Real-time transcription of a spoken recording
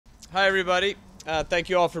Hi, everybody. Thank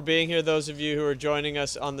you all for being here, those of you who are joining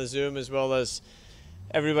us on the Zoom, as well as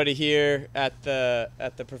everybody here at the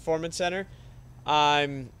Performance Center.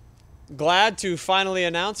 I'm glad to finally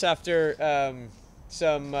announce, after an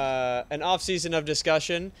off-season of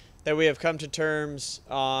discussion, that we have come to terms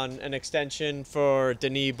on an extension for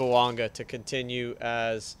Denis Bouanga to continue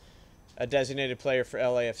as a designated player for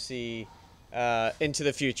LAFC into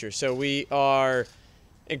the future. So we are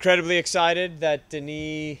incredibly excited that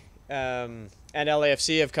Denis and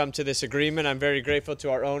LAFC have come to this agreement. I'm very grateful to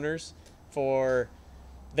our owners for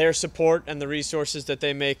their support and the resources that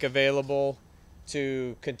they make available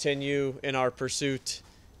to continue in our pursuit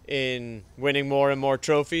in winning more and more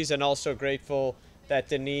trophies, and also grateful that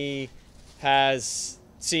Denis has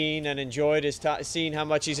seen and enjoyed his time, seen how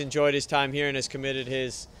much he's enjoyed his time here, and has committed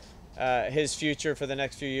his future for the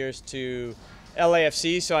next few years to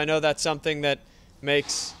LAFC. So I know that's something that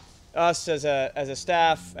makes us as a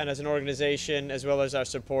staff and as an organization, as well as our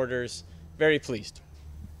supporters, very pleased.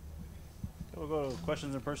 We'll go to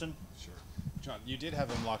questions in person. Sure. John, you did have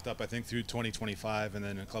him locked up, I think, through 2025 and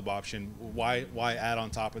then a club option. Why add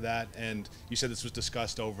on top of that? And you said this was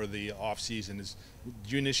discussed over the off season. Did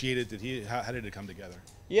you initiate it? How did it come together?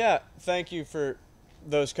 Yeah, thank you for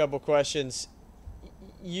those couple questions.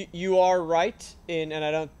 You are right and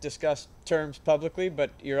I don't discuss terms publicly,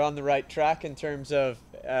 but you're on the right track in terms of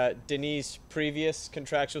Denis' previous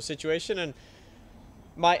contractual situation. And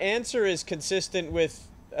my answer is consistent with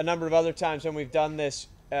a number of other times when we've done this.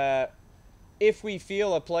 If we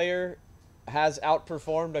feel a player has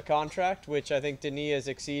outperformed a contract, which I think Denis has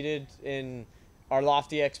exceeded in our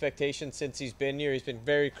lofty expectations since he's been here, he's been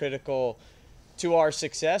very critical to our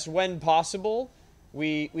success. When possible,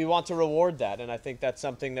 we want to reward that, and I think that's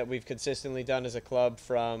something that we've consistently done as a club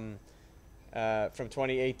from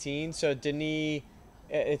 2018. So Denis,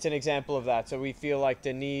 it's an example of that. So we feel like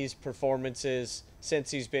Denis' performances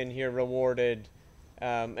since he's been here rewarded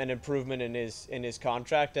an improvement in his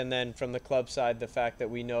contract, and then from the club side, the fact that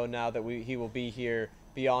we know now that he will be here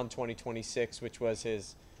beyond 2026, which was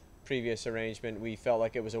his previous arrangement, we felt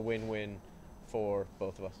like it was a win-win for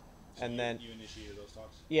both of us. So and then you initiated those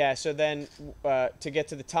talks? Yeah, so then to get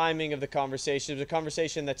to the timing of the conversation, it was a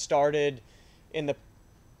conversation that started in the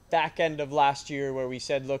back end of last year, where we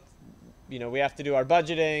said, look, we have to do our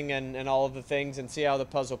budgeting and all of the things and see how the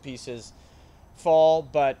puzzle pieces fall,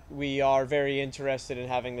 but we are very interested in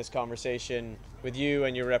having this conversation with you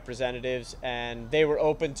and your representatives, and they were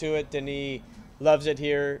open to it. Denis loves it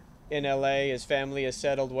here in LA. His family is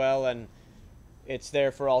settled well, and it's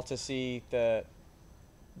there for all to see the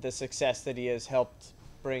success that he has helped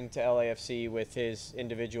bring to LAFC with his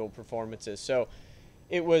individual performances. So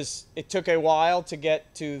it took a while to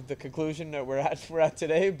get to the conclusion that we're at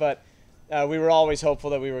today, but we were always hopeful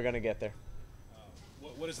that we were going to get there.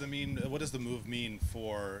 What does the move mean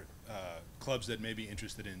for clubs that may be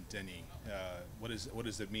interested in Denis? What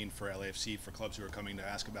does it mean for LAFC, for clubs who are coming to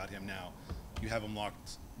ask about him now? You have him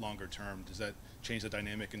locked longer term. Does that change the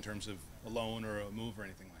dynamic in terms of a loan or a move or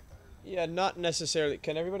anything like that? Yeah, not necessarily.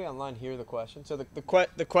 Can everybody online hear the question? So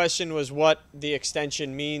the question was what the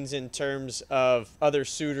extension means in terms of other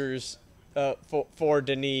suitors for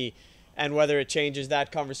Denis, and whether it changes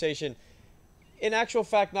that conversation. In actual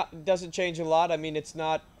fact, doesn't change a lot. I mean, it's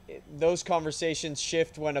not. Those conversations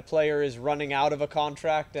shift when a player is running out of a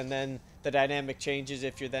contract, and then the dynamic changes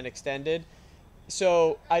if you're then extended.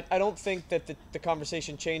 So I don't think that the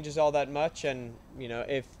conversation changes all that much. And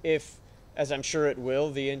if as I'm sure it will,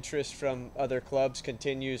 the interest from other clubs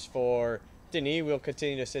continues for Denis, we'll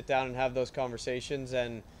continue to sit down and have those conversations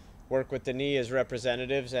and work with Denis as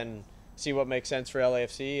representatives and see what makes sense for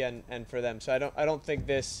LAFC and for them. So I don't think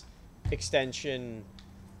this extension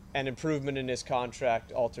and improvement in his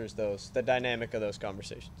contract alters the dynamic of those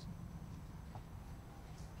conversations.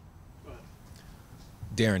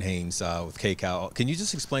 Darren Haynes with KCAL. Can you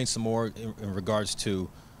just explain some more in regards to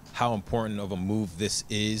how important of a move this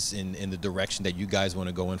is in the direction that you guys want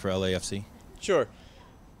to go in for LAFC? Sure.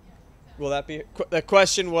 Will that be? The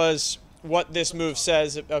question was what this move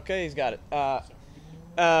says. Okay, he's got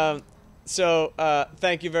it. So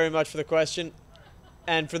thank you very much for the question.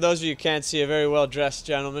 And for those of you who can't see, a very well-dressed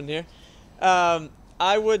gentleman here.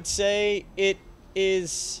 I would say it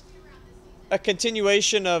is a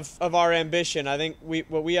continuation of our ambition. I think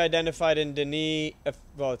what we identified in Denis,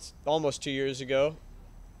 it's almost 2 years ago,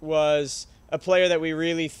 was a player that we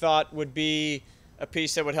really thought would be a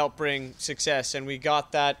piece that would help bring success. And we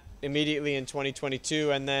got that immediately in 2022.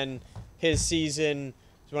 And then his season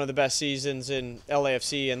was one of the best seasons in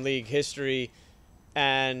LAFC and league history,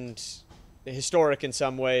 and historic in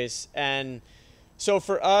some ways. And so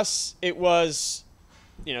for us, it was,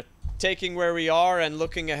 taking where we are and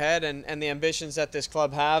looking ahead and the ambitions that this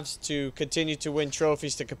club has to continue to win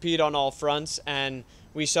trophies, to compete on all fronts. And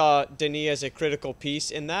we saw Denis as a critical piece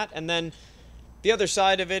in that. And then the other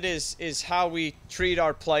side of it is how we treat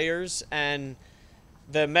our players and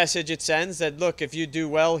the message it sends that, look, if you do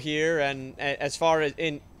well here, and as far as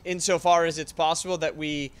insofar as it's possible that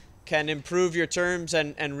we can improve your terms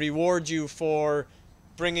and reward you for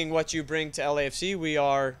bringing what you bring to LAFC, we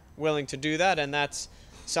are willing to do that. And that's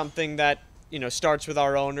something that, you know, starts with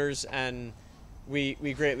our owners, and we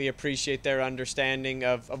greatly appreciate their understanding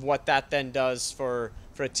of what that then does for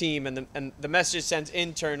a team, and the message it sends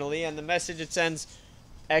internally, and the message it sends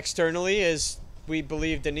externally is we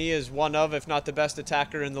believe Denis is one of, if not the best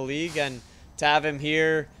attacker in the league, and to have him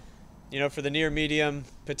here, you know, for the near, medium,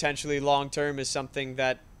 potentially long term, is something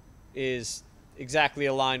that is exactly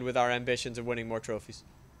aligned with our ambitions of winning more trophies.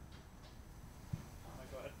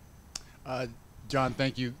 Go ahead. John,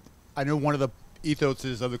 thank you. I know one of the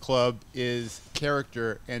ethoses of the club is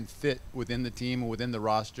character and fit within the team and within the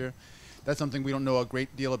roster. That's something we don't know a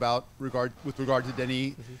great deal about with regard to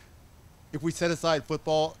Denis. Mm-hmm. If we set aside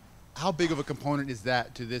football, how big of a component is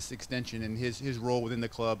that to this extension and his role within the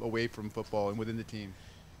club away from football and within the team?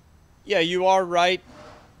 Yeah, you are right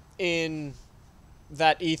in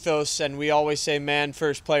that ethos, and we always say man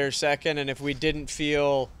first, player second, and if we didn't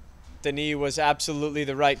feel Denis was absolutely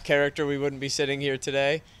the right character, we wouldn't be sitting here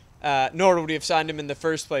today, nor would we have signed him in the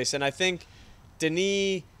first place. And I think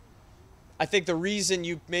Denis, I think the reason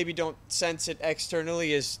you maybe don't sense it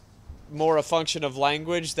externally is more a function of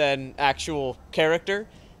language than actual character.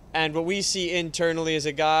 And what we see internally is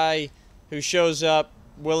a guy who shows up,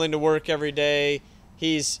 willing to work every day.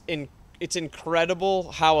 It's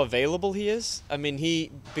incredible how available he is. I mean,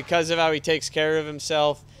 because of how he takes care of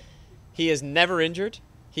himself, he is never injured.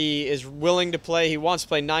 He is willing to play. He wants to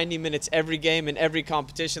play 90 minutes every game in every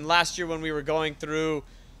competition. Last year when we were going through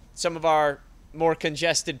some of our more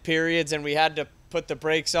congested periods and we had to put the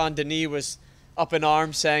brakes on, Denis was up in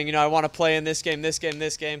arms saying, you know, I want to play in this game, this game,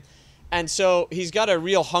 this game. And so he's got a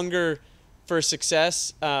real hunger for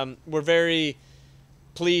success. We're very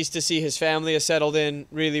pleased to see his family has settled in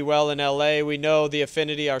really well in LA. We know the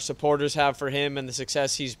affinity our supporters have for him and the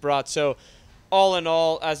success he's brought. So all in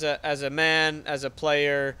all, as a man, as a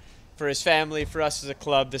player, for his family, for us as a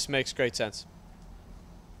club, this makes great sense.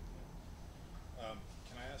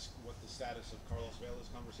 Can I ask what the status of Carlos Vela's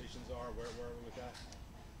conversations are? Where are we with that?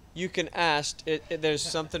 You can ask. There's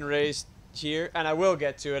something raised here, and I will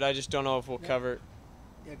get to it. I just don't know if we'll cover it.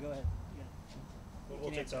 Yeah, go ahead. Yeah.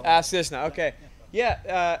 We'll take that. Ask this now. Okay.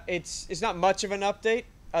 Yeah, it's not much of an update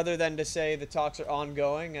other than to say the talks are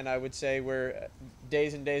ongoing, and I would say we're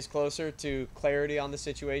days and days closer to clarity on the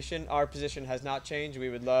situation. Our position has not changed. We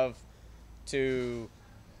would love to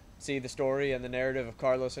see the story and the narrative of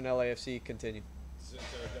Carlos and LAFC continue. Is there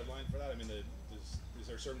a deadline for that? I mean, is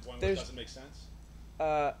there a certain point where it doesn't make sense?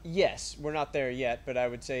 Yes, we're not there yet, but I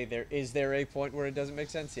would say is there a point where it doesn't make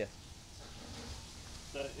sense? Yes.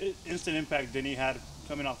 The instant impact Denis had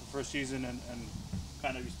coming off the first season, and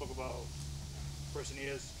kind of you spoke about the person he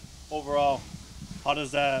is overall, how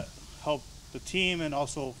does that help the team and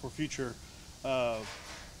also for future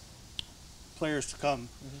players to come?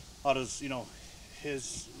 Mm-hmm. How does, you know,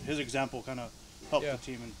 his example kind of help the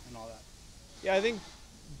team and all that? Yeah, I think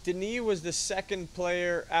Denis was the second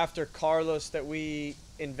player after Carlos that we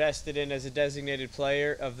invested in as a designated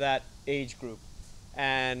player of that age group.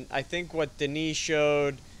 And I think what Denis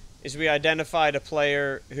showed is we identified a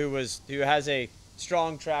player who has a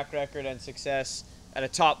strong track record and success at a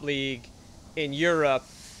top league in Europe,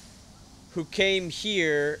 who came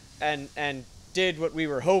here and did what we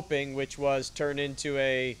were hoping, which was turn into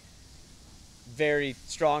a very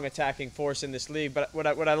strong attacking force in this league. But what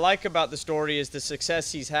I like about the story is the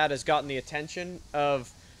success he's had has gotten the attention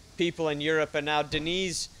of people in Europe, and now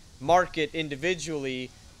Denis' market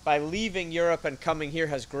individually, by leaving Europe and coming here,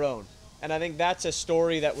 has grown. And I think that's a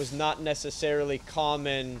story that was not necessarily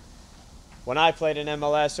common when I played in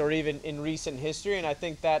MLS or even in recent history, and I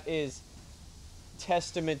think that is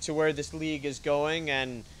testament to where this league is going,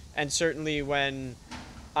 and certainly when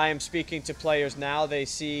I am speaking to players now, they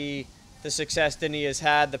see the success Denis has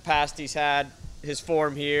had, the past he's had, his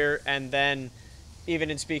form here, and then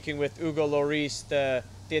even in speaking with Hugo Lloris, the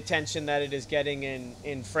attention that it is getting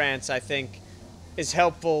in France, I think is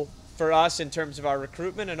helpful for us in terms of our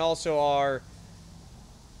recruitment and also our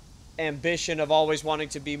ambition of always wanting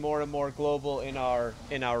to be more and more global in our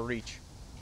reach.